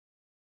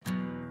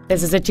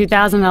This is a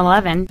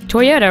 2011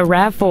 Toyota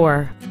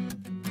RAV4.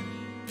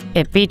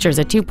 It features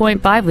a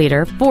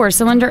 2.5-liter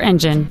four-cylinder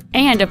engine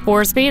and a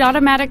 4-speed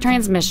automatic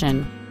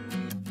transmission.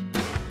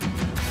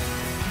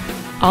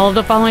 All of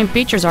the following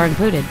features are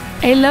included: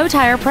 a low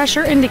tire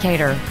pressure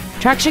indicator,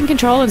 traction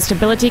control and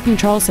stability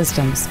control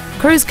systems,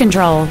 cruise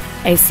control,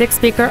 a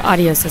 6-speaker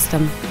audio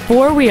system,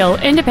 4-wheel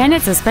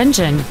independent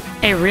suspension,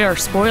 a rear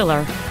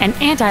spoiler, an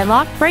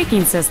anti-lock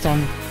braking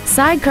system,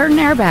 side curtain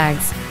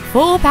airbags,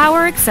 full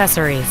power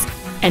accessories,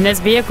 and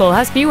this vehicle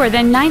has fewer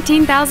than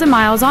 19,000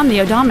 miles on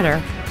the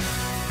odometer.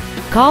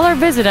 Call or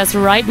visit us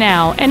right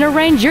now and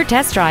arrange your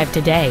test drive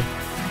today.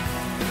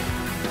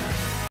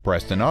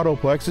 Preston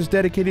Autoplex is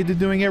dedicated to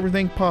doing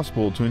everything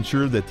possible to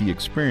ensure that the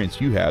experience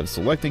you have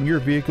selecting your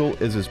vehicle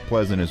is as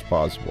pleasant as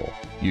possible.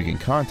 You can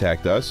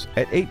contact us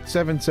at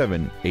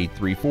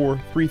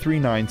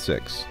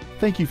 877-834-3396.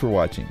 Thank you for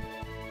watching.